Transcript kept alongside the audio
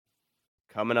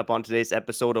Coming up on today's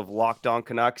episode of Locked On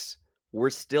Canucks, we're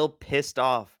still pissed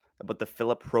off about the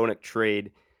Philip Hronek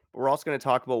trade, but we're also going to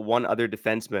talk about one other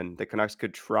defenseman the Canucks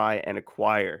could try and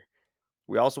acquire.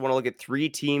 We also want to look at three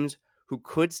teams who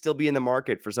could still be in the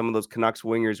market for some of those Canucks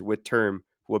wingers with term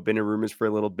who have been in rumors for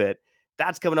a little bit.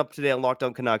 That's coming up today on Locked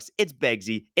On Canucks. It's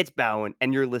Begsy, it's Bowen,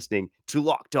 and you're listening to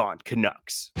Locked On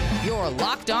Canucks. You're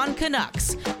Locked On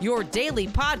Canucks, your daily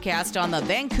podcast on the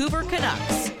Vancouver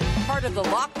Canucks. Part of the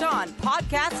Locked On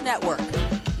Podcast Network,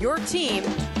 your team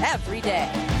every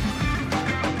day.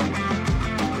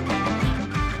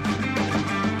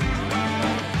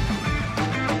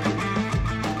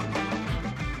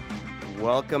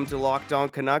 Welcome to Locked On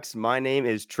Canucks. My name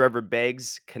is Trevor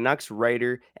Beggs, Canucks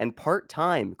writer and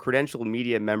part-time credentialed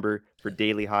media member for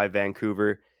Daily Hive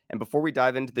Vancouver. And before we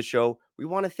dive into the show, we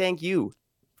want to thank you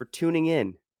for tuning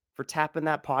in, for tapping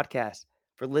that podcast,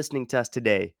 for listening to us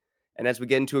today. And as we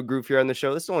get into a groove here on the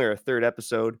show, this is only our third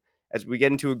episode. As we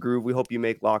get into a groove, we hope you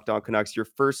make Locked On Canucks your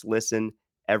first listen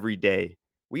every day.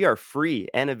 We are free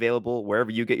and available wherever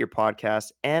you get your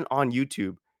podcasts and on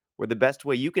YouTube, where the best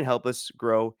way you can help us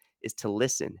grow is to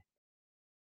listen.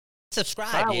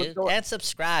 Subscribe, dude. And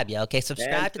subscribe, yo. Okay,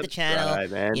 subscribe to the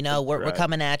channel. We're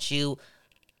coming at you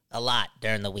a lot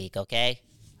during the week, okay?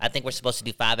 I think we're supposed to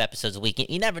do 5 episodes a week.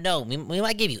 You never know. We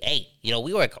might give you 8. You know,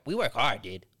 we work hard,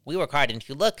 dude. We work hard. And if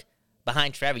you look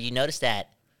behind Trevor, you notice that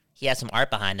he has some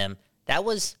art behind him. That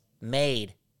was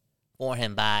made for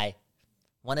him by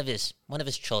one of his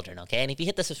children, okay? And if you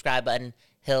hit the subscribe button,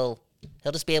 he'll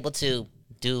just be able to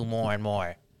do more and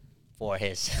more for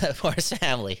his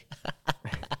family.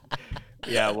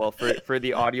 Yeah, well, for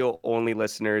the audio only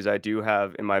listeners, I do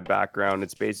have in my background,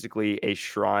 it's basically a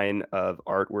shrine of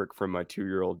artwork from my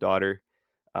 2-year-old daughter.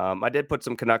 I did put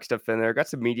some Canuck stuff in there. Got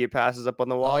some media passes up on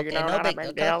the wall. Okay, you know, no not a big- big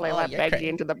okay, deal. They oh, let you're Begsy crazy.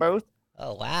 into the booth.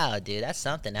 Oh, wow, dude. That's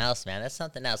something else, man. That's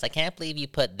something else. I can't believe you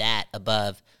put that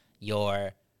above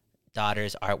your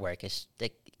daughter's artwork.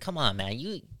 Come on, man.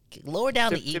 You lower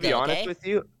down the ego, To be honest okay? with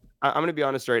you, I'm going to be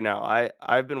honest right now.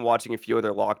 I've been watching a few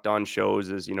other Locked On shows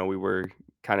as, you know, we were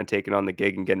kind of taking on the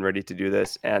gig and getting ready to do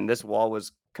this. And this wall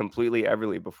was completely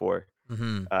Everly before.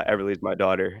 Mm-hmm. Everly's my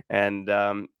daughter. And,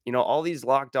 you know, all these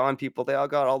Locked On people, they all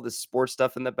got all this sports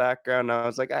stuff in the background. And I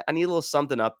was like, I need a little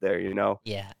something up there, you know?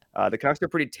 Yeah. The Canucks are a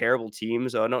pretty terrible team,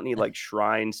 so I don't need like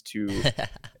shrines to,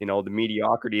 you know, the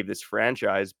mediocrity of this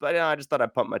franchise. But I just thought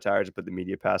I'd pump my tires and put the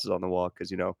media passes on the wall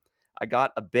because, you know, I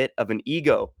got a bit of an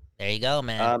ego. There you go,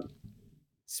 man. Um,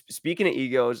 Speaking of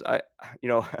egos, you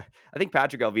know, I think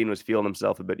Patrick Alvin was feeling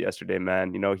himself a bit yesterday,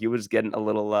 man. You know, he was getting a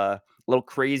little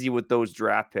crazy with those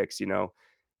draft picks. You know,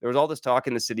 there was all this talk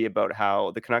in the city about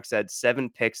how the Canucks had 7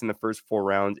 picks in the first 4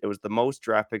 rounds. It was the most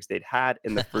draft picks they'd had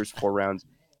in the first 4 rounds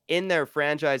in their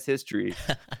franchise history.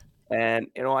 And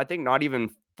you know, I think not even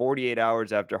 48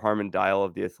 hours after Harman Dial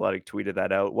of The Athletic tweeted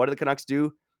that out, what do the Canucks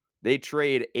do? They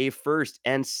trade a first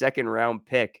and second round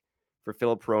pick for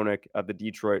Philip Hronek of the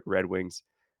Detroit Red Wings.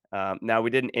 Now, we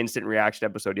did an instant reaction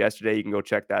episode yesterday. You can go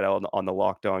check that out on the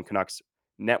Locked On Canucks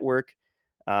network.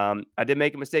 I did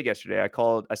make a mistake yesterday.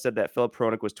 I said that Philip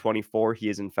Hronek was 24. He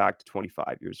is in fact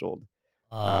 25 years old.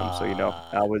 So you know,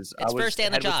 It's first day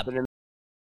on the head was job. spinning.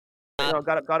 You know,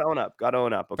 gotta own up. Gotta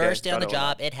own up. Okay? First day on the Gotta own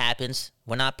up. job, it happens.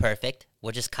 We're not perfect.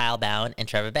 We're just Kyle Bowen and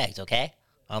Trevor Beggs, okay?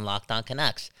 On Locked On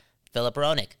Canucks. Philip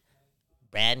Hronek,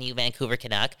 brand new Vancouver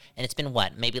Canuck. And it's been,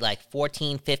 what, maybe like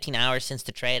 14, 15 hours since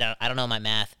the trade? I don't know my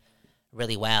math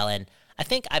really well. And I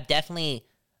think I've definitely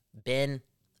been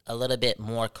a little bit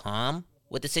more calm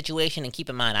with the situation. And keep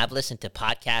in mind, I've listened to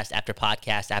podcast after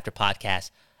podcast after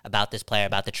podcast about this player,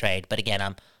 about the trade. But again,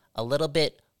 I'm a little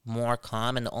bit more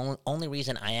calm. And the only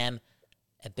reason I am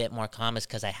a bit more calm is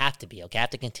because I have to be, okay? I have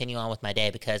to continue on with my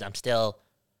day because I'm still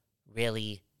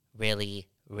really, really,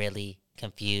 really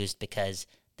confused because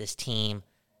this team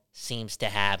seems to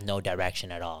have no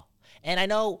direction at all. And I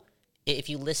know if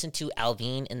you listen to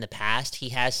Alvin in the past, he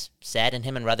has said, and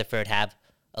him and Rutherford have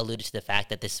alluded to the fact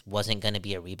that this wasn't going to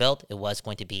be a rebuild. It was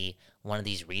going to be one of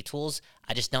these retools.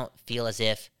 I just don't feel as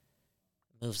if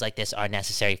moves like this are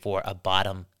necessary for a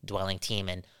bottom-dwelling team.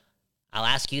 And I'll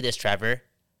ask you this, Trevor.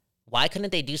 Why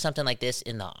couldn't they do something like this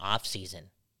in the offseason?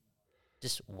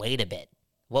 Just wait a bit.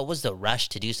 What was the rush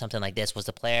to do something like this? Was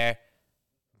the player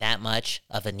that much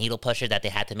of a needle pusher that they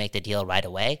had to make the deal right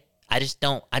away? I'm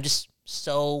just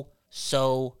so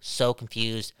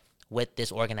confused with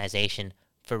this organization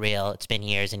for real. It's been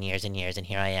years and years and years, and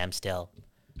here I am still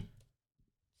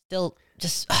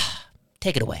just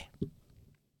take it away.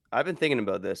 I've been thinking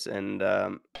about this, and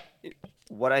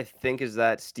what I think is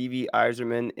that Stevie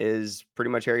Eiserman is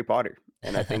pretty much Harry Potter,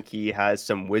 and I think he has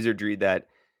some wizardry that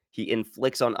He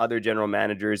inflicts on other general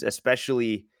managers,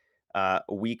 especially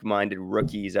weak-minded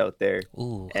rookies out there.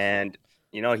 Ooh. And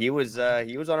he was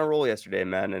on a roll yesterday,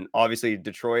 man. And obviously,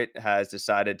 Detroit has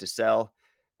decided to sell.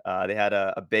 They had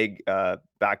a big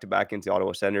back-to-back into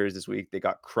Ottawa Senators this week. They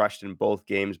got crushed in both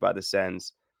games by the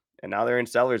Sens, and now they're in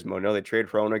sellers mode. No, they trade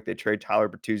Hronek, they trade Tyler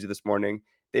Bertuzzi this morning.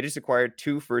 They just acquired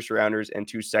 2 first-rounders and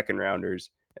 2 second-rounders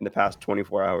in the past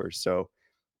 24 hours. So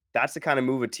that's the kind of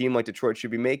move a team like Detroit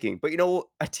should be making. But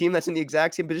a team that's in the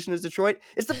exact same position as Detroit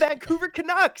is the Vancouver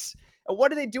Canucks. And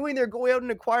what are they doing? They're going out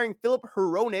and acquiring Filip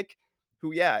Hronek,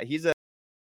 who, he's a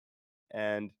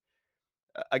and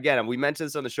again, we mentioned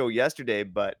this on the show yesterday,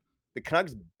 but the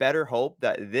Canucks better hope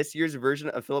that this year's version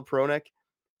of Filip Hronek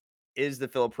is the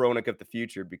Filip Hronek of the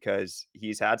future, because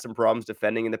he's had some problems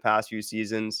defending in the past few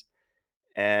seasons.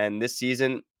 And this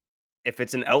season, if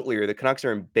it's an outlier, the Canucks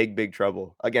are in big, big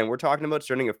trouble. Again, we're talking about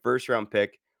starting a first-round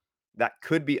pick that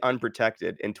could be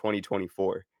unprotected in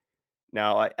 2024.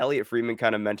 Now, Elliot Friedman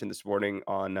kind of mentioned this morning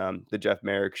on the Jeff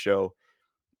Merrick show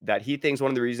that he believes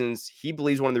one of the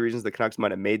reasons the Canucks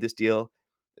might have made this deal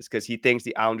is because he thinks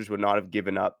the Islanders would not have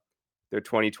given up their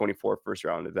 2024 first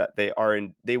rounder, that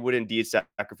they would indeed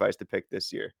sacrifice the pick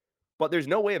this year. But there's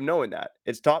no way of knowing that.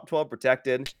 It's top 12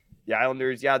 protected. The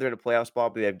Islanders, they're in a playoff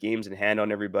spot, but they have games in hand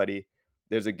on everybody.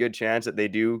 There's a good chance that they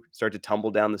do start to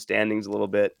tumble down the standings a little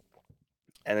bit.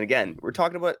 And again, we're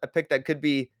talking about a pick that could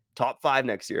be top 5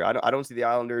 next year. I don't see the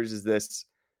Islanders as this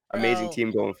amazing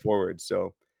team going forward.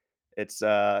 So it's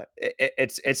tough.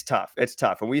 It's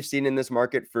tough. And we've seen in this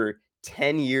market for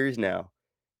 10 years now.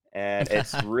 And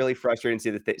it's really frustrating to see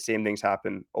the same things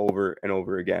happen over and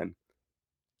over again.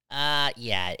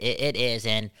 Yeah, it is.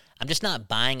 And I'm just not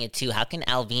buying it too. How can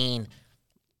Allvin,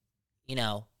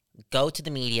 go to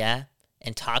the media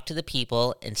and talk to the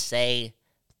people and say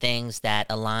things that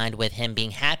aligned with him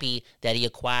being happy that he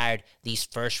acquired these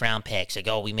first-round picks? Like,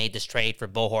 we made this trade for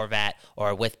Bo Horvat,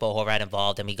 or with Bo Horvat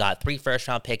involved, and we got 3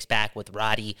 first-round picks back with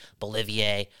Roddy,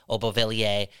 Beauvillier,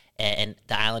 and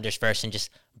the Islanders first, and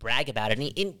just brag about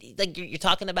it. And like you're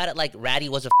talking about it like Roddy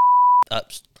was a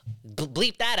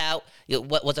bleep that out.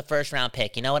 What was a first-round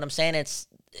pick? You know what I'm saying?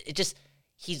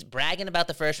 He's bragging about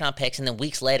the first-round picks, and then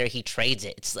weeks later he trades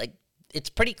it. It's like,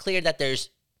 it's pretty clear that there's,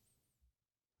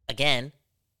 again,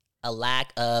 a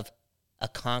lack of a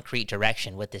concrete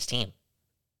direction with this team.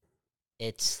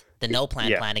 It's the no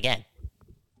plan again.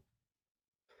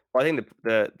 Well, I think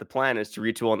the plan is to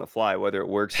retool on the fly. Whether it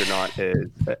works or not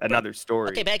is another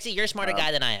story. Okay, Begsy, you're a smarter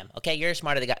guy than I am. Okay, you're a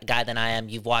smarter guy than I am.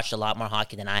 You've watched a lot more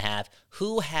hockey than I have.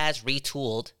 Who has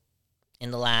retooled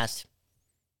in the last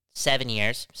 7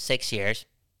 years, 6 years,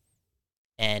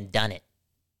 and done it?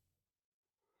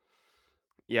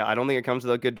 Yeah, I don't think it comes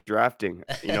without good drafting.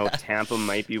 Tampa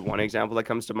might be one example that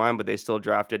comes to mind, but they still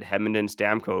drafted Hedman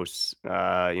Stamkos,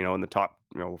 in the top,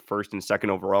 first and second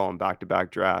overall in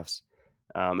back-to-back drafts.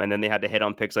 And then they had to hit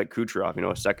on picks like Kucherov,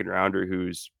 a second rounder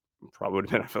who's probably would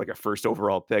have been, I feel like, a first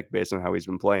overall pick based on how he's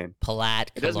been playing. Palat,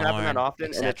 it doesn't happen that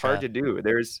often, and it's hard to do.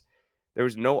 There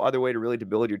was no other way to really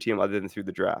build your team other than through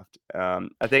the draft.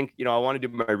 I think, I want to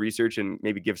do my research and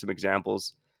maybe give some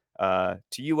examples to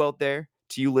you out there,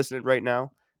 to you listening right now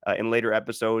in later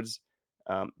episodes.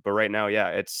 But right now,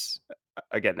 it's,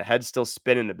 again, the head's still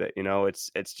spinning a bit.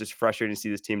 It's just frustrating to see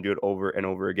this team do it over and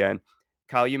over again.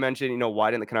 Kyle, you mentioned, why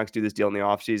didn't the Canucks do this deal in the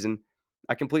offseason?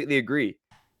 I completely agree.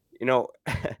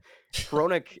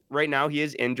 Hronek, right now, he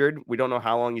is injured. We don't know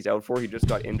how long he's out for. He just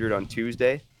got injured on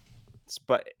Tuesday.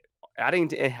 But adding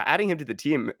him to the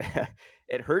team,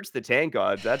 it hurts the tank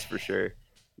odds, that's for sure.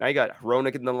 Now you got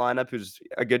Hronek in the lineup, who's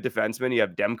a good defenseman. You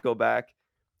have Demko back.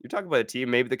 You're talking about a team,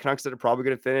 maybe the Canucks that are probably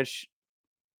going to finish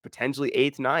potentially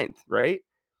 8th, 9th, right?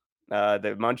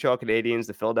 The Montreal Canadiens,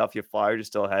 the Philadelphia Flyers are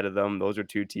still ahead of them. Those are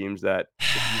 2 teams that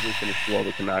usually finish below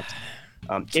the Canucks.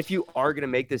 If you are going to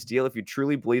make this deal, if you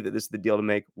truly believe that this is the deal to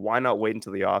make, why not wait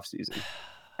until the offseason?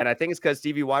 And I think it's because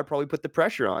Stevie Y probably put the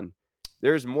pressure on.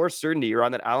 There's more certainty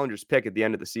around that Islanders pick at the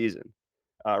end of the season.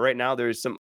 Right now, there's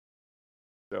some.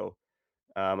 So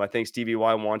I think Stevie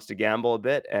Y wants to gamble a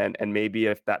bit, and maybe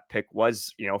if that pick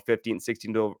was 15th,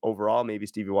 16th overall, maybe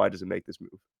Stevie Y doesn't make this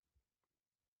move.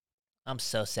 I'm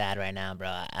so sad right now, bro.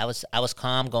 I was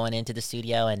calm going into the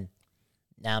studio, and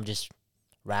now I'm just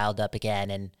riled up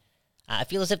again. And I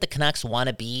feel as if the Canucks want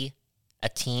to be a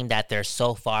team that they're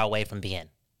so far away from being.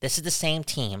 This is the same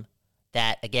team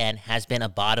that, again, has been a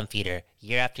bottom feeder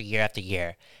year after year after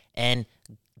year. And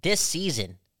this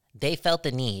season, they felt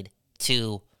the need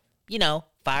to,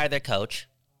 fire their coach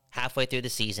halfway through the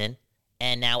season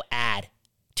and now add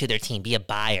to their team, be a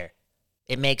buyer.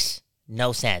 It makes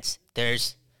no sense.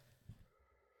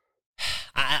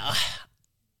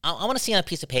 I want to see on a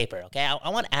piece of paper, okay? I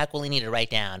want Aquilini to write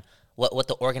down what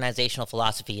the organizational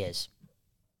philosophy is.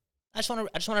 I just want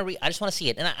to see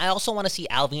it, and I also want to see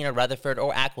Alvin or Rutherford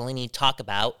or Aquilini talk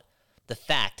about the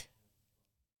fact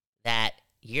that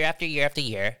year after year after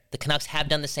year, the Canucks have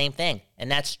done the same thing,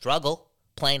 and that's struggle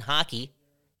playing hockey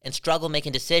and struggle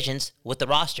making decisions with the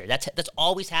roster. That's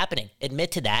always happening.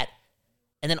 Admit to that,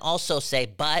 and then also say,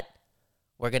 but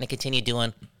we're going to continue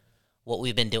doing what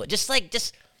we've been doing.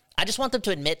 I just want them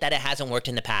to admit that it hasn't worked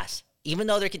in the past. Even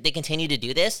though they continue to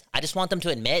do this, I just want them to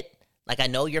admit, like, I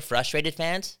know you're frustrated,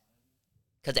 fans,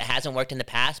 because it hasn't worked in the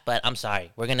past, but I'm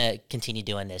sorry. We're going to continue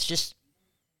doing this. Just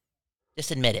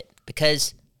admit it,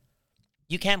 because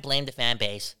you can't blame the fan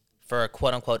base for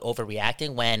quote-unquote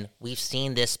overreacting when we've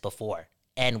seen this before,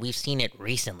 and we've seen it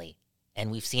recently,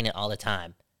 and we've seen it all the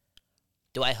time.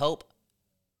 Do I hope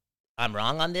I'm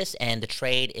wrong on this and the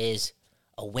trade is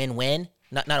a win-win?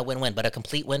 Not a win-win, but a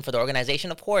complete win for the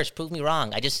organization? Of course, prove me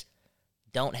wrong. I just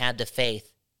don't have the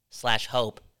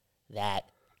faith/hope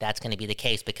that that's going to be the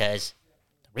case, because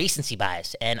recency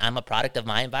bias, and I'm a product of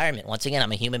my environment. Once again,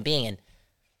 I'm a human being, and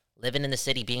living in the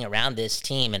city, being around this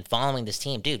team and following this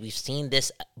team, dude, we've seen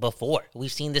this before.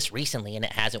 We've seen this recently, and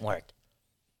it hasn't worked.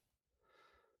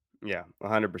 Yeah,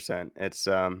 100%. It's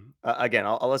again,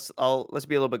 let's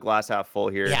be a little bit glass half full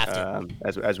We here, have to.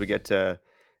 as we get to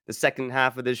the second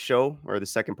half of this show, or the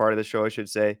second part of the show, I should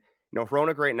say.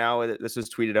 Hronek right now. This was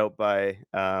tweeted out by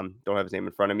don't have his name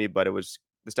in front of me, but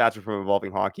the stats are from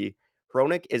Evolving Hockey.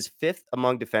 Hronek is fifth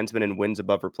among defensemen in wins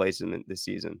above replacement this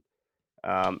season.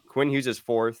 Quinn Hughes is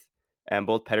fourth, and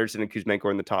both Pedersen and Kuzmenko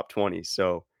are in the top 20.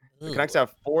 So the Canucks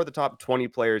have 4 of the top 20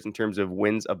 players in terms of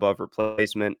wins above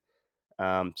replacement.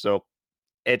 So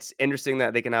it's interesting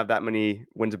that they can have that many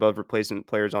wins above replacement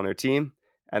players on their team,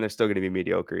 and they're still going to be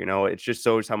mediocre. It just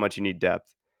shows how much you need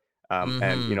depth. And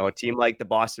a team like the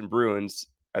Boston Bruins,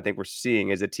 I think we're seeing,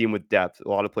 is a team with depth, a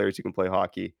lot of players who can play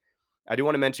hockey. I do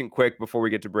want to mention quick before we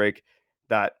get to break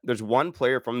that there's one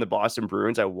player from the Boston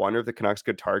Bruins I wonder if the Canucks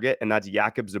could target, and that's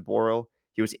Jakub Zboril.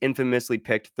 He was infamously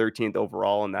picked 13th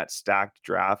overall in that stacked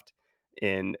draft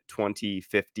in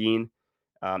 2015.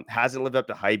 Hasn't lived up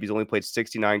to hype. He's only played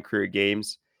 69 career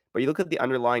games. But you look at the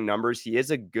underlying numbers, he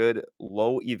is a good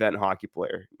low-event hockey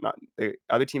player. The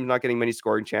other team's not getting many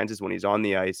scoring chances when he's on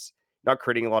the ice, not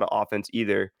creating a lot of offense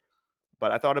either.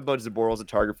 But I thought about Zboril as a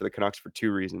target for the Canucks for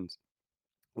 2 reasons.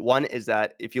 One is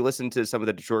that if you listen to some of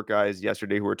the Detroit guys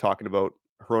yesterday who were talking about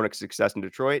Hronek's success in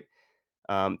Detroit,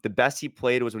 the best he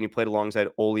played was when he played alongside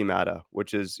Olli Mata,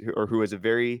 who is a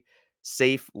very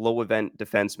safe, low-event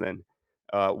defenseman.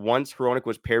 Once Hronek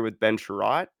was paired with Ben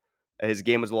Chiarot, his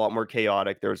game was a lot more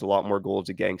chaotic. There was a lot more goals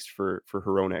against for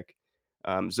Hronek.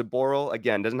 Zboril,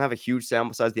 again, doesn't have a huge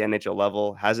sample size at the NHL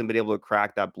level, hasn't been able to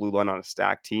crack that blue line on a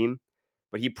stacked team,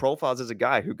 but he profiles as a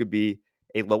guy who could be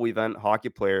a low-event hockey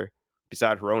player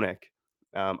beside Hronek.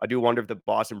 I do wonder if the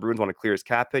Boston Bruins want to clear his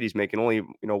cap hit. He's making only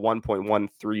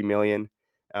 1.13 million,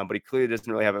 but he clearly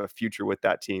doesn't really have a future with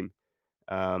that team.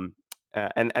 And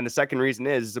the second reason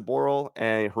is Zboril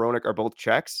and Hronek are both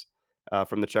Czechs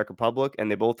from the Czech Republic,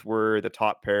 and they both were the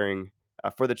top pairing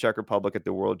for the Czech Republic at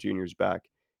the World Juniors back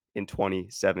in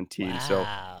 2017. Wow. So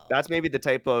that's maybe the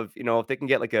type of, if they can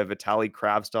get like a Vitaly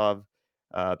Kravtsov,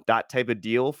 that type of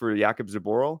deal for Jakub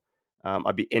Zboril,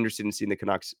 I'd be interested in seeing the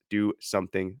Canucks do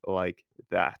something like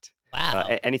that. Wow.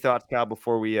 Any thoughts, Cal,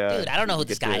 before we Dude, I don't know who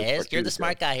this guy is. You're the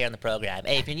smart show? guy here on the program.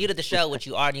 Hey, if you're new to the show, which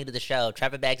you are new to the show,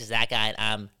 Trevor Beggs is that guy, and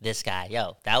I'm this guy.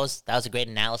 Yo, that was a great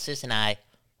analysis, and I'm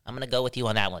going to go with you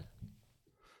on that one.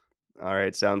 All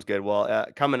right, sounds good. Well,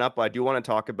 coming up, I do want to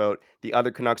talk about the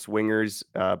other Canucks wingers,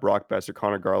 Brock Besser,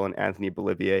 Connor Garland, Anthony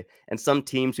Bolivier, and some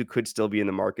teams who could still be in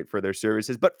the market for their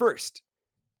services. But first,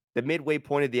 the midway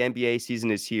point of the NBA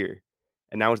season is here,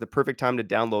 and now is the perfect time to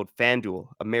download FanDuel,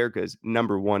 America's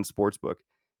 #1 sportsbook,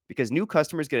 because new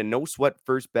customers get a no-sweat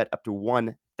first bet up to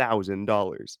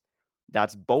 $1,000.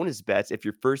 That's bonus bets if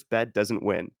your first bet doesn't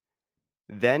win.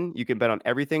 Then you can bet on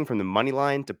everything from the money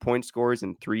line to point scores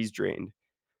and threes drained.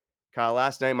 Kyle,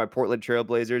 last night, my Portland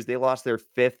Trailblazers, they lost their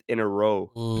 5th in a row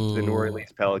to the New Ooh.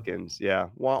 Orleans Pelicans. Yeah.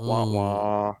 Wah, wah, Ooh.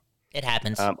 wah. It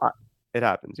happens. It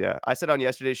happens, yeah. I said on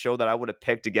yesterday's show that I would have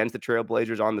picked against the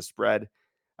Trailblazers on the spread.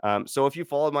 So if you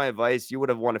followed my advice, you would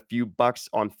have won a few bucks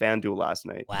on FanDuel last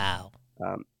night. Wow.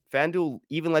 FanDuel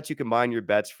even lets you combine your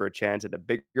bets for a chance at a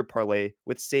bigger parlay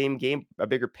with a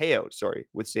bigger payout,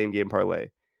 with same game parlay.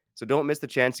 So don't miss the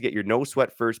chance to get your no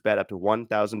sweat first bet up to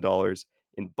 $1,000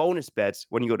 in bonus bets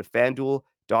when you go to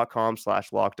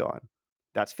fanduel.com/lockedon.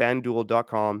 That's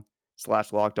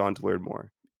fanduel.com/lockedon to learn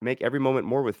more. Make every moment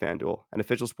more with FanDuel, an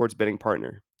official sports betting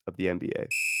partner of the NBA.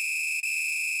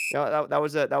 No, that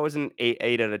was an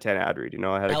 8 out of 10 ad read. You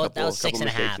know, I had a That was couple six and a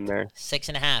mistakes half. in there.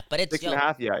 6.5. But it's Six and a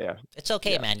half. Yeah, yeah, it's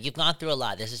okay, yeah. man. You've gone through a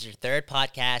lot. This is your third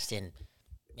podcast in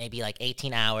maybe like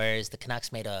 18 hours. The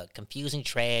Canucks made a confusing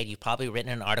trade. You've probably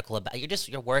written an article about.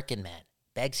 You're working, man.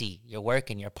 Begsy, you're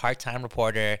working. You're a part-time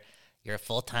reporter. You're a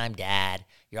full-time dad.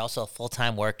 You're also a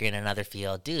full-time worker in another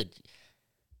field, dude.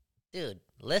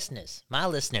 Listeners, my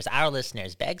listeners, our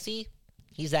listeners. Begsy,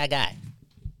 he's that guy.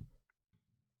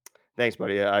 Thanks,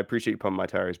 buddy. Yeah, I appreciate you pumping my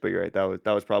tires, but you're right.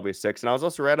 That was probably a 6, and I was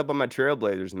also right up on my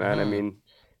Trailblazers, man. I Mm-hmm. mean,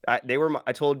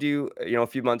 I told you, a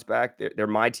few months back, they're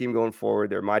my team going forward.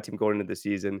 They're my team going into the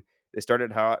season. They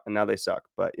started hot, and now they suck.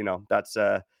 But that's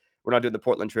we're not doing the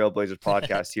Portland Trailblazers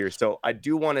podcast here. So I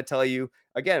do want to tell you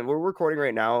again, we're recording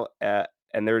right now,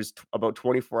 and there's about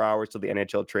 24 hours till the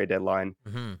NHL trade deadline.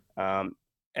 Mm-hmm.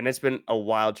 And it's been a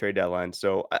wild trade deadline.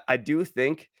 So I do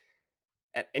think.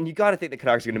 And you got to think the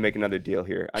Canucks are going to make another deal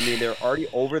here. I mean, they're already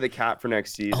over the cap for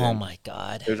next Oh season. my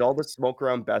God. There's all the smoke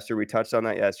around Besser. We touched on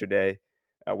that yesterday.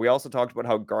 We also talked about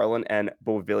how Garland and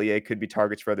Beauvillier could be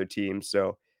targets for other teams.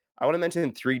 So I want to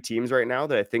mention 3 teams right now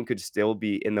that I think could still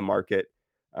be in the market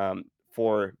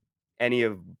for any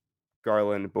of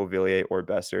Garland, Beauvillier, or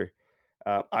Besser.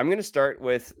 I'm going to start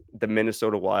with the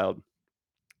Minnesota Wild.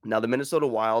 Now, the Minnesota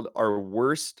Wild are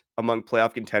worst among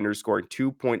playoff contenders, scoring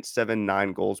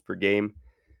 2.79 goals per game.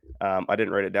 I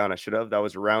didn't write it down. I should have. That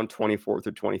was around 24th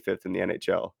or 25th in the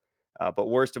NHL, but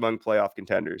worst among playoff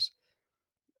contenders.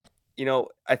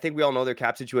 I think we all know their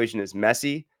cap situation is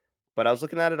messy, but I was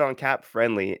looking at it on Cap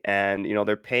Friendly, and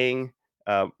they're paying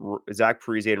Zach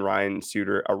Parise and Ryan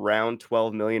Suter around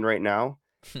 $12 million right now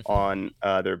on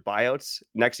their buyouts.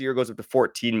 Next year goes up to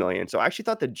 $14 million. So I actually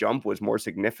thought the jump was more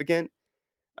significant.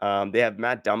 They have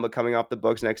Matt Dumba coming off the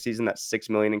books next season. That's $6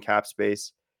 million in cap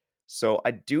space. So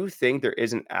I do think there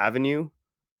is an avenue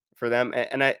for them.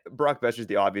 And Brock Besser is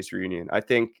the obvious reunion. I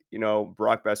think,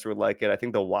 Brock Besser would like it. I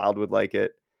think the Wild would like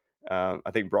it. I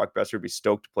think Brock Besser would be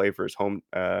stoked to play for his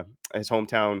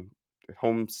hometown,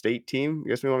 home state team, I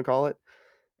guess we want to call it.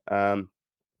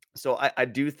 So I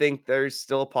do think there's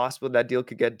still a possibility that deal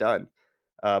could get done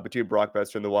between Brock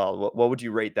Besser and the Wild. What would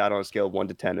you rate that on a scale of 1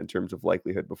 to 10 in terms of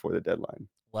likelihood before the deadline?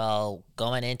 Well,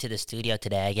 going into the studio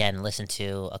today, again, listen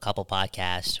to a couple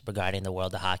podcasts regarding the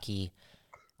world of hockey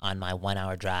on my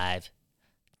 1-hour drive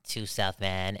to South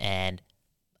Van, and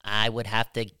I would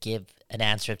have to give an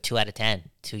answer of 2 out of 10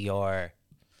 to your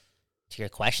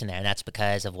question there, and that's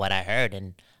because of what I heard.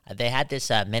 And they had this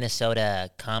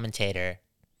Minnesota commentator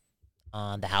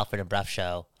on the Halford and Bruff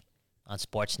show on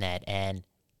Sportsnet, and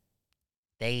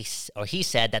he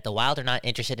said that the Wild are not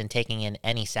interested in taking in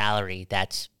any salary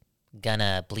that's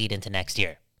gonna bleed into next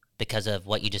year because of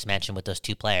what you just mentioned with those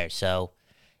 2 players. So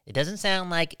it doesn't sound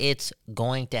like it's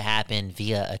going to happen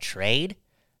via a trade,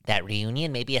 that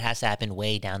reunion. Maybe it has to happen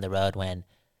way down the road when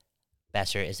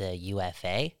Besser is a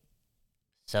UFA.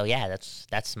 So yeah,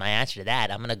 that's my answer to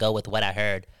that. I'm gonna go with what I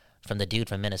heard from the dude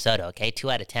from Minnesota. Okay, 2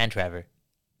 out of 10, Trevor.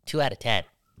 2 out of 10.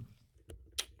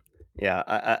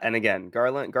 Yeah, and again,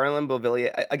 Garland,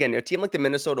 Beauvillier. Again, a team like the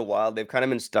Minnesota Wild, they've kind of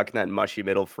been stuck in that mushy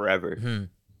middle forever. Mm-hmm.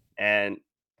 And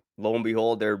lo and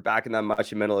behold, they're back in that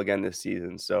mushy middle again this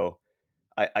season. So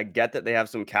I get that they have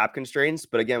some cap constraints,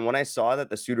 but again, when I saw that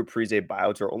the Suter Parise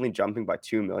buyouts are only jumping by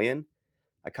 $2 million,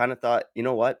 I kind of thought, you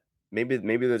know what? Maybe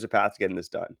there's a path to getting this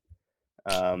done.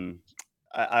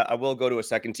 I will go to a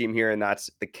second team here, and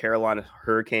that's the Carolina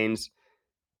Hurricanes.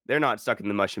 They're not stuck in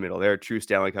the mushy middle. They're a true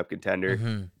Stanley Cup contender.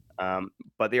 Mm-hmm.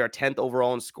 But they are 10th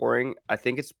overall in scoring. I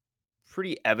think it's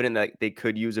pretty evident that they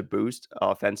could use a boost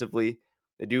offensively.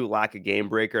 They do lack a game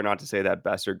breaker. Not to say that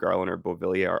Besser, Garland, or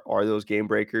Beauvillier are those game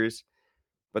breakers,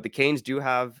 but the Canes do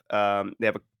have they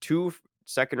have 2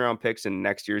 second-round picks in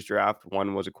next year's draft.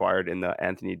 One was acquired in the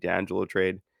Anthony D'Angelo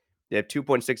trade. They have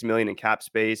 $2.6 million in cap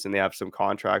space, and they have some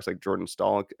contracts like Jordan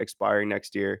Staal expiring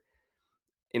next year.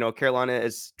 Carolina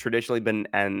has traditionally been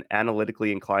an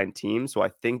analytically inclined team, so I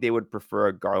think they would prefer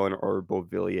a Garland or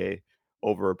Beauvillier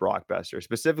over a Brock Besser.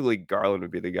 Specifically, Garland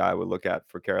would be the guy I would look at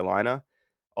for Carolina.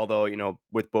 Although,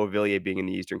 with Beauvillier being in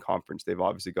the Eastern Conference, they've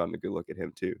obviously gotten a good look at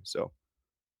him too. So,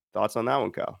 thoughts on that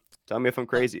one, Kyle? Tell me if I'm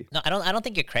crazy. No, I don't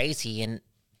think you're crazy, and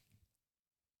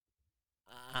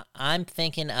I'm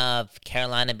thinking of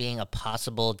Carolina being a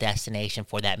possible destination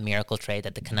for that miracle trade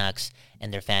that the Canucks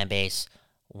and their fan base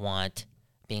want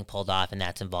being pulled off, and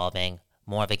that's involving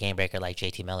more of a game breaker like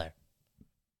JT Miller.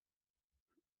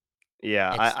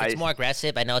 Yeah, It's more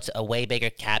aggressive. I know it's a way bigger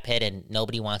cap hit, and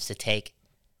nobody wants to take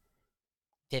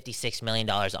 $56 million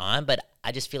on, but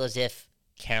I just feel as if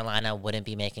Carolina wouldn't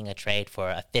be making a trade for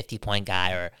a 50-point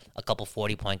guy or a couple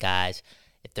 40-point guys.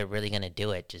 If they're really going to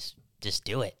do it, just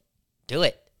do it. Do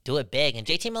it. do it big. And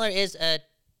JT Miller is a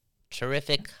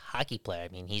terrific hockey player. I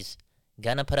mean, he's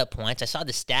gonna put up points. I saw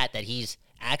the stat that he's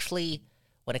actually,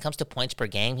 when it comes to points per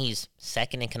game, he's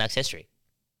second in Canucks history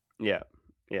Yeah.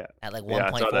 Yeah. at like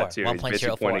Yeah, I saw that 1.4, too. He's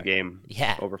basically a point a 1.04. game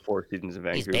Yeah, over 4 seasons in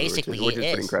he's Vancouver, basically, which is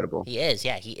pretty incredible. He is,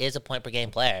 yeah. He is a point per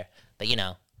game player. But,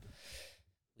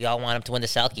 we all want him to win the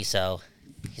Selkie, so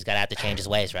he's got to have to change his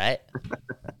ways, right?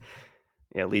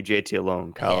 Yeah, leave JT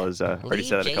alone. Kyle Yeah. has already Leave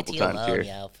said it a couple JT times alone, here.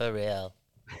 yo, for real.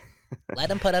 Let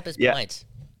him put up his Yeah, points.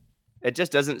 it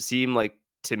just doesn't seem like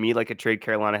to me like a trade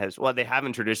Carolina has. Well, they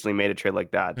haven't traditionally made a trade like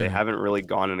that. They Mhm. haven't really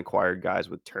gone and acquired guys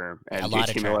with term. Yeah, a And lot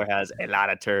of JT Miller term. has a lot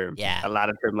of term, Yeah,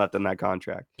 left on that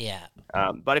contract. yeah.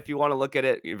 But if you want to look at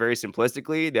it very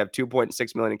simplistically, they have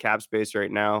 2.6 million in cap space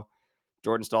right now.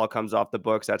 Jordan Stahl comes off the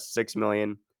books. That's 6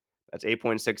 million. That's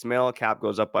 8.6 mil. Cap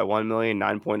goes up by 1 million,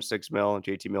 9.6 mil.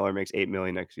 JT Miller makes 8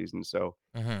 million next season. So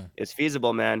hmm it's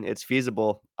feasible, man. It's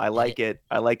feasible. I like It, it.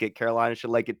 I like it. Carolina should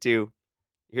like it too.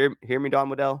 Hear me, Don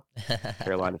Waddell?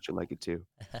 Carolina should like it too.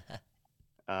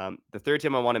 The third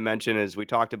team I want to mention is we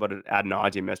talked about it ad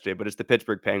nauseum yesterday, but it's the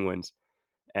Pittsburgh Penguins.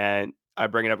 And I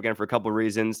bring it up again for a couple of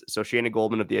reasons. So Shayna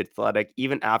Goldman of the Athletic,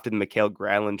 even after the Mikhail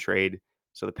Granlund trade,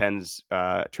 so the Pens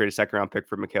traded a second round pick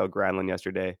for Mikhail Granlund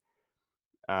yesterday.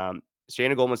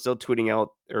 Shayna Goldman still tweeting out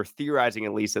or theorizing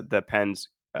at least that the Pens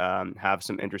have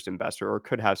some interest in Besser or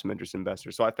could have some interest in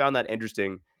Besser. So I found that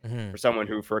interesting hmm for someone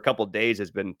who for a couple of days has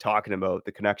been talking about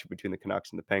the connection between the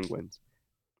Canucks and the Penguins.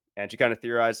 And she kind of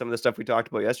theorized some of the stuff we talked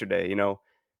about yesterday.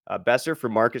 Besser for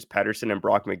Marcus Pettersson and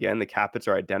Brock McGinn, the capits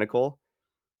are identical.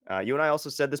 You and I also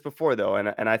said this before, though,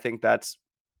 and I think that's,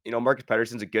 Marcus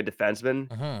Pettersson's a good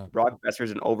defenseman. hmm Brock Besser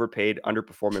is an overpaid,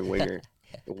 underperforming winger.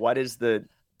 What is the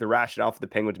rationale for the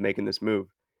Penguins making this move?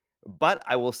 But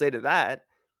I will say to that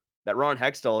Ron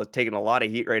Hextall is taking a lot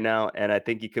of heat right now, and I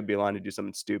think he could be aligned to do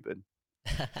something stupid.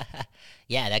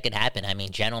 Yeah, that could happen. I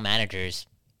mean, general managers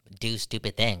do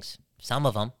stupid things. Some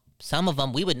of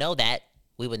them, we would know that.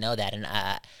 We would know that. And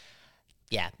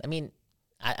yeah, I mean,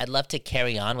 I'd love to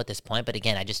carry on with this point, but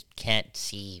again, I just can't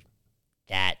see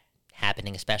that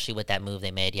happening, especially with that move they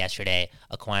made yesterday,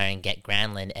 acquiring Get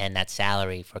Granlund and that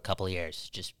salary for a couple of years.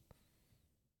 Just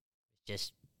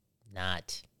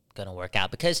not gonna work out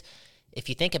because if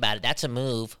you think about it, that's a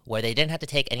move where they didn't have to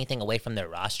take anything away from their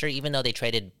roster, even though they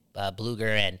traded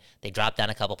Bluger and they dropped down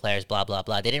a couple players, blah blah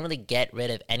blah. They didn't really get rid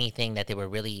of anything that they were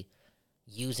really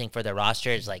using for their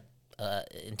rosters, like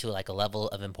into like a level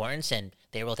of importance, and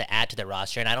they were able to add to their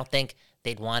roster. And I don't think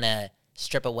they'd want to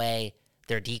strip away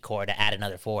their decor to add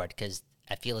another forward because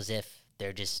I feel as if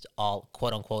they're just all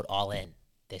quote unquote all in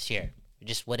this year. It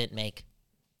just wouldn't make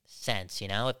sense,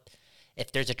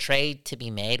 If there's a trade to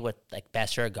be made with like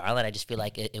Besser or Garland, I just feel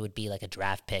like it would be like a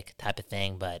draft pick type of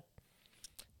thing. But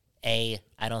I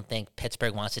don't think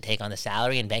Pittsburgh wants to take on the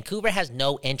salary, and Vancouver has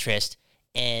no interest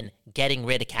in getting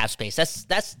rid of cap space.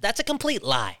 That's a complete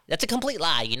lie. That's a complete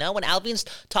lie. When Alvin's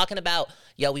talking about,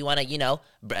 we want to,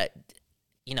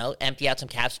 empty out some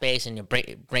cap space and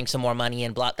bring some more money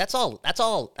in. Blah. That's all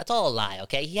a lie.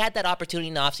 Okay, he had that opportunity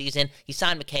in the offseason. He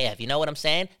signed Mikheyev. You know what I'm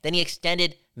saying? Then he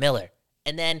extended Miller.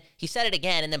 And then he said it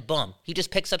again, and then boom, he just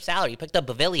picks up salary. He picked up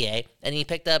Bavillier, and he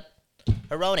picked up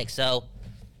Hronek. So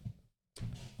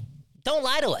don't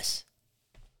lie to us.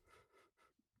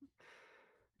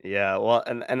 Yeah, well,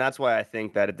 and that's why I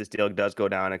think that if this deal does go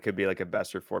down, it could be like a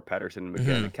Besser for Pettersson and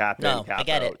McGinn, the cap in, No, I cap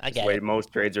get out. it. I Just the get way it.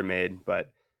 most trades are made.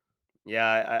 But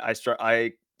yeah,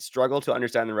 I struggle to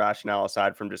understand the rationale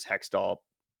aside from just Hextall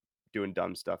doing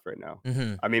dumb stuff right now.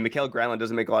 Mm-hmm. I mean, Mikhail Granlund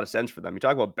doesn't make a lot of sense for them. You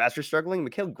talk about Besser struggling.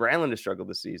 Mikhail Granlund has struggled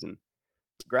this season.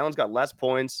 Granlund's got less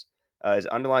points. His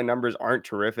underlying numbers aren't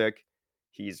terrific.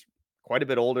 He's quite a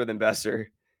bit older than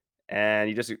Besser, and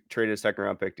you just traded a second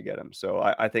round pick to get him. So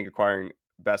I think acquiring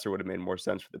Besser would have made more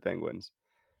sense for the Penguins.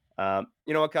 You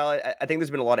know what, Kyle? I think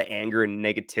there's been a lot of anger and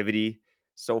negativity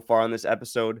so far on this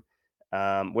episode,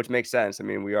 which makes sense. I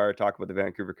mean, we are talking about the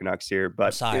Vancouver Canucks here, I'm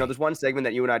but sorry. there's one segment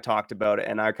that you and I talked about,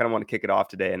 and I kind of want to kick it off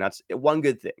today, and that's one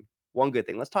good thing. One good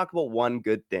thing. Let's talk about one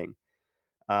good thing.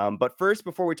 But first,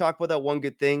 before we talk about that one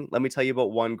good thing, let me tell you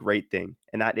about one great thing,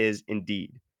 and that is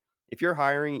Indeed. If you're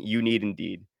hiring, you need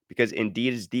Indeed because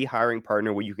Indeed is the hiring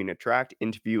partner where you can attract,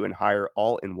 interview, and hire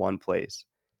all in one place.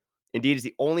 Indeed is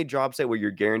the only job site where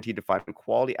you're guaranteed to find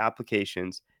quality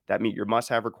applications that meet your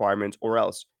must-have requirements, or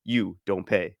else you don't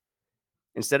pay.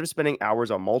 Instead of spending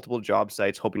hours on multiple job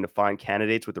sites hoping to find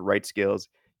candidates with the right skills,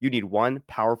 you need one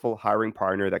powerful hiring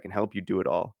partner that can help you do it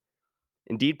all.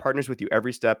 Indeed partners with you on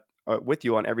every step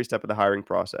of the hiring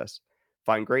process.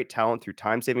 Find great talent through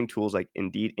time-saving tools like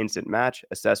Indeed Instant Match,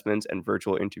 assessments, and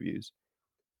virtual interviews.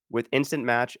 With Instant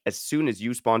Match, as soon as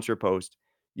you sponsor a post,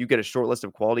 You get a short list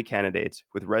of quality candidates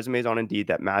with resumes on Indeed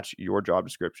that match your job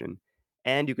description,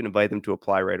 and you can invite them to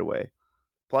apply right away.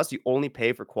 Plus, you only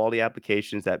pay for quality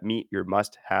applications that meet your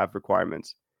must-have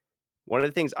requirements. One of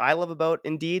the things I love about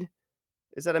Indeed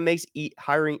is that it makes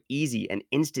hiring easy and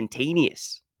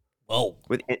instantaneous. Whoa.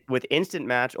 With Instant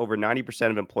Match, over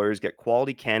 90% of employers get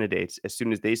quality candidates as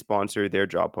soon as they sponsor their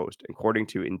job post, according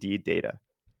to Indeed data.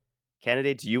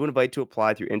 Candidates you invite to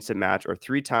apply through Instant Match are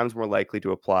 3 times more likely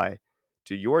to apply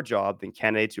to your job than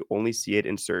candidates who only see it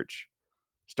in search.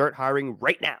 Start hiring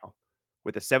right now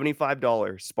with a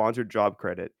 $75 sponsored job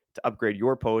credit to upgrade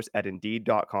your post at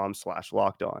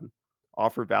Indeed.com/lockedon.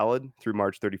 Offer valid through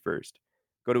March 31st.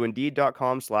 Go to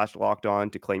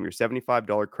Indeed.com/lockedon to claim your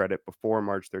 $75 credit before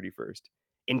March 31st.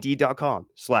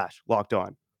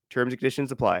 Indeed.com/lockedon. Terms and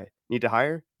conditions apply. Need to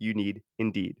hire? You need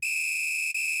Indeed.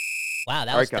 Wow,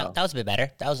 All right, Kyle. that was a bit better.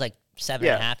 That was like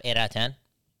 7.5, Yeah. 8 out of 10.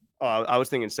 I was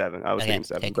thinking 7. I was Okay, thinking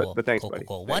 7, okay, cool, but thanks, cool, buddy.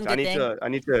 cool. Thanks. One good thing. I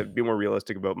need to be more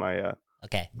realistic about my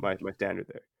Okay, my standard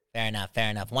there. fair enough, fair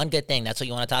enough. One good thing. That's what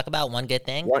you want to talk about? One good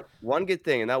thing? One good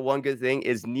thing, and that one good thing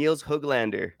is Niels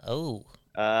Höglander. Oh,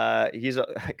 He's a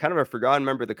kind of a forgotten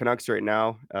member of the Canucks right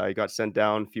now. He got sent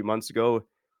down a few months ago,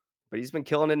 but he's been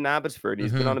killing it in Abbotsford.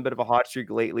 He's been mm-hmm. on a bit of a hot streak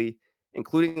lately,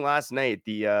 including last night.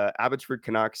 The Abbotsford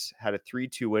Canucks had a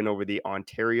 3-2 win over the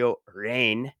Ontario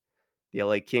Reign, the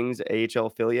LA Kings AHL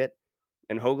affiliate.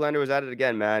 And Höglander was at it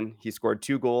again, man. He scored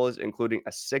 2 goals, including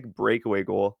a sick breakaway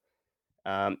goal.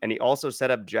 And he also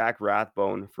set up Jack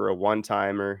Rathbone for a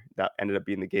one-timer that ended up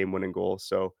being the game-winning goal.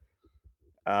 So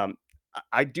um,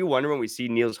 I do wonder when we see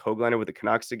Niels Höglander with the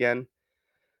Canucks again.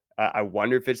 I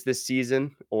wonder if it's this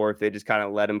season or if they just kind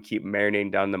of let him keep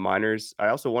marinating down the minors. I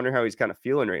also wonder how he's kind of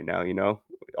feeling right now,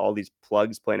 all these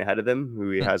plugs playing ahead of him who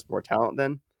he has more talent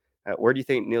than. Where do you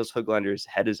think Niels Höglander's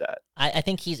head is at? I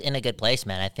think he's in a good place,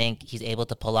 man. I think he's able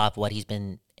to pull off what he's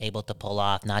been able to pull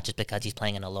off, not just because he's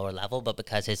playing in a lower level, but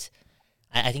because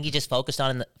I think he just focused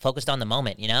on the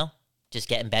moment, just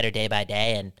getting better day by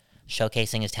day and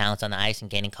showcasing his talents on the ice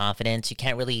and gaining confidence. You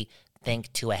can't really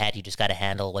think too ahead. You just got to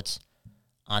handle what's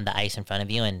on the ice in front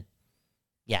of you. And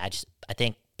yeah, I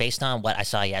think based on what I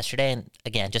saw yesterday, and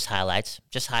again, just highlights.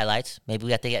 Maybe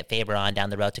we have to get Faber on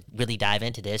down the road to really dive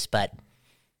into this, but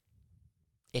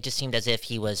it just seemed as if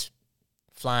he was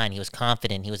flying. He was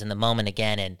confident. He was in the moment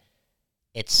again. And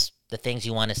it's the things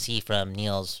you want to see from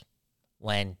Niels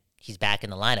when he's back in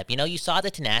the lineup. You saw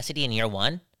the tenacity in year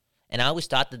one. And I always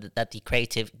thought that the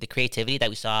creativity that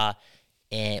we saw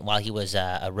while he was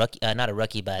a rookie, not a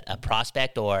rookie, but a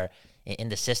prospect or in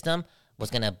the system was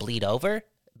going to bleed over.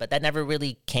 But that never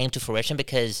really came to fruition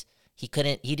because he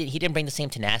didn't bring the same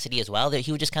tenacity as well.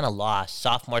 He was just kind of lost.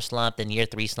 Sophomore slump, then year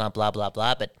 3 slump, blah, blah,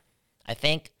 blah. But I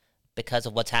think because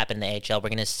of what's happened in the AHL, we're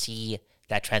going to see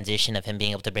that transition of him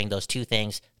being able to bring those two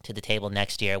things to the table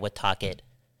next year with Tocchet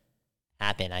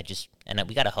happen.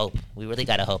 We got to hope. We really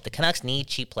got to hope. The Canucks need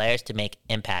cheap players to make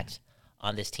impacts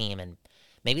on this team. And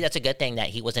maybe that's a good thing that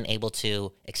he wasn't able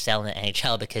to excel in the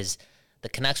NHL because the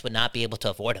Canucks would not be able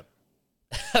to afford him.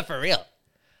 For real.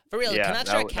 Yeah, the Canucks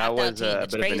are a capped out team. That was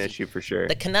It's a bit crazy. of an issue for sure.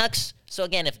 The Canucks, so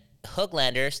again, if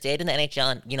Höglander stayed in the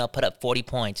NHL and, put up 40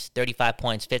 points, 35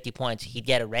 points, 50 points, he'd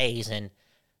get a raise. And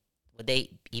would they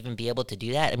even be able to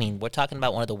do that? I mean, we're talking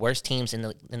about one of the worst teams in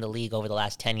the league over the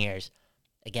last 10 years,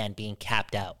 again, being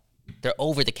capped out. They're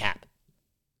over the cap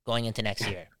going into next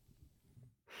year.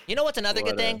 You know what's another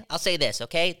good thing? I'll say this,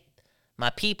 okay?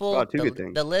 My people,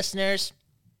 the listeners,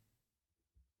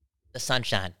 the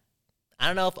sunshine. I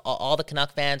don't know if all the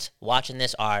Canuck fans watching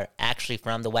this are actually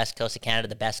from the west coast of Canada,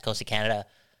 the best coast of Canada.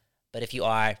 But if you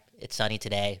are, it's sunny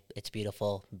today. It's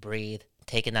beautiful. Breathe.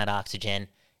 Taking that oxygen.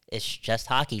 It's just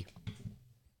hockey.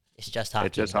 It's just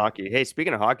hockey. Hey,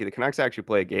 speaking of hockey, the Canucks actually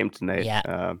play a game tonight.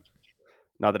 Yeah.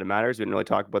 Not that it matters. We didn't really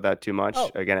talk about that too much.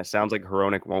 Oh. Again, it sounds like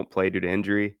Hronek won't play due to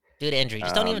injury.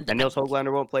 Just don't even. And Niels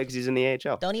Höglander won't play because he's in the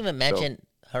AHL. Don't even mention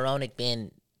Hronek being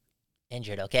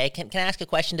injured, okay? Can I ask a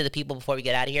question to the people before we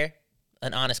get out of here?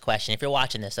 An honest question. If you're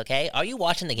watching this, okay? Are you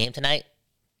watching the game tonight?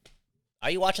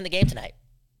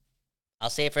 I'll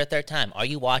say it for a third time. Are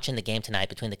you watching the game tonight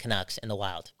between the Canucks and the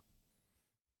Wild?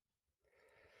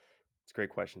 It's a great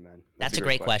question, man. That's a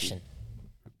great question.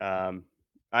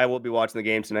 I will be watching the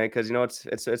game tonight because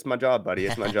it's my job, buddy.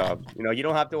 It's my job. You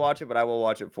don't have to watch it, but I will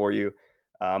watch it for you.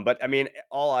 But I mean,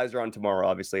 all eyes are on tomorrow.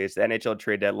 Obviously, it's the NHL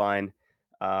trade deadline.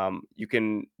 You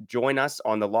can join us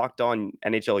on the Locked On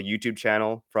NHL YouTube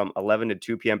channel from 11 to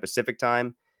 2 p.m. Pacific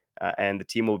time. And the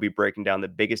team will be breaking down the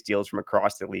biggest deals from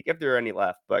across the league, if there are any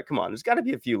left. But come on, there's got to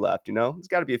be a few left, There's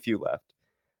got to be a few left.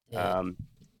 Yeah.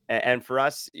 And for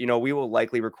us, we will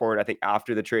likely record, I think,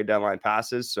 after the trade deadline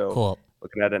passes. So cool.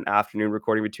 looking at an afternoon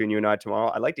recording between you and I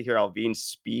tomorrow. I'd like to hear Allvin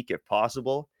speak if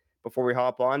possible before we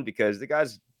hop on, because the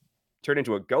guy's turned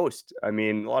into a ghost. I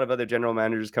mean, a lot of other general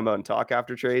managers come out and talk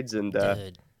after trades, and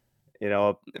Dude.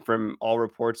 from all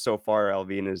reports so far,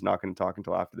 Allvin is not going to talk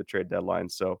until after the trade deadline.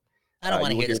 So I don't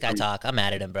want to you will hear this guy from- talk. I'm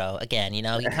mad at him, bro. Again, he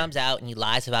comes out and he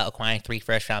lies about acquiring 3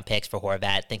 first-round picks for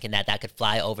Horvat, thinking that could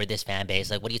fly over this fan base.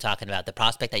 Like, what are you talking about? The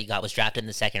prospect that you got was drafted in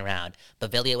the 2nd round.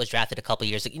 Bavilla was drafted a couple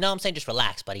years ago. You know what I'm saying? Just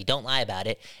relax, buddy. Don't lie about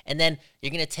it. And then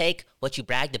you're going to take what you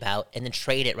bragged about and then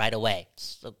trade it right away.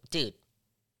 So, dude,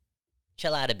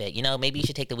 chill out a bit. Maybe you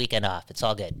should take the weekend off. It's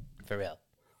all good, for real.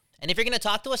 And if you're going to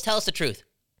talk to us, tell us the truth.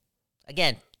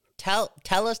 Again, tell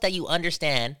us that you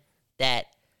understand that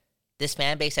this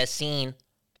fan base has seen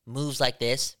moves like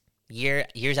this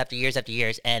years after years after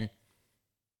years, and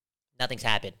nothing's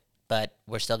happened. But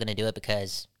we're still going to do it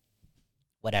because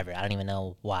whatever. I don't even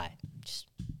know why.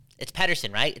 It's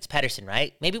Pettersson, right? It's Pettersson,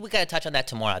 right? Maybe we got to touch on that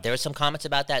tomorrow. There were some comments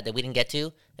about that we didn't get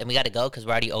to, and we got to go because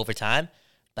we're already over time.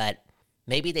 But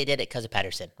maybe they did it because of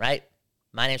Pettersson, right?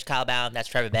 My name's Kyle Baum. That's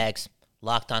Trevor Beggs.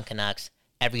 Locked on Canucks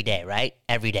every day, right?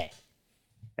 Every day.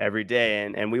 Every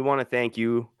day. And we want to thank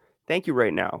you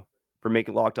right now for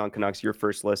making Locked On Canucks your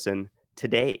first listen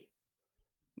today.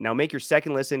 Now make your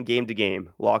second listen game to game,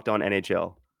 Locked On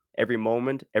NHL. Every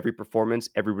moment, every performance,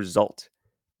 every result.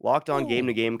 Locked On Game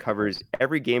to Game covers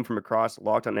every game from across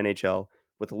Locked On NHL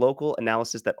with local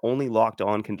analysis that only Locked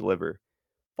On can deliver.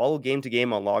 Follow Game to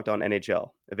Game on Locked On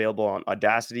NHL, available on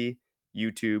Audacity,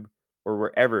 YouTube, or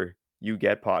wherever you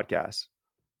get podcasts.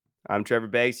 I'm Trevor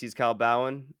Beggs, he's Kyle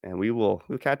Bowen, and we'll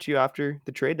catch you after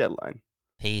the trade deadline.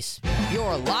 Peace.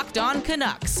 You're Locked On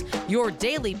Canucks, your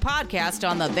daily podcast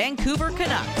on the Vancouver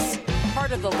Canucks.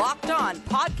 Part of the Locked On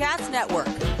Podcast Network,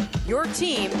 your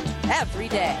team every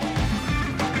day.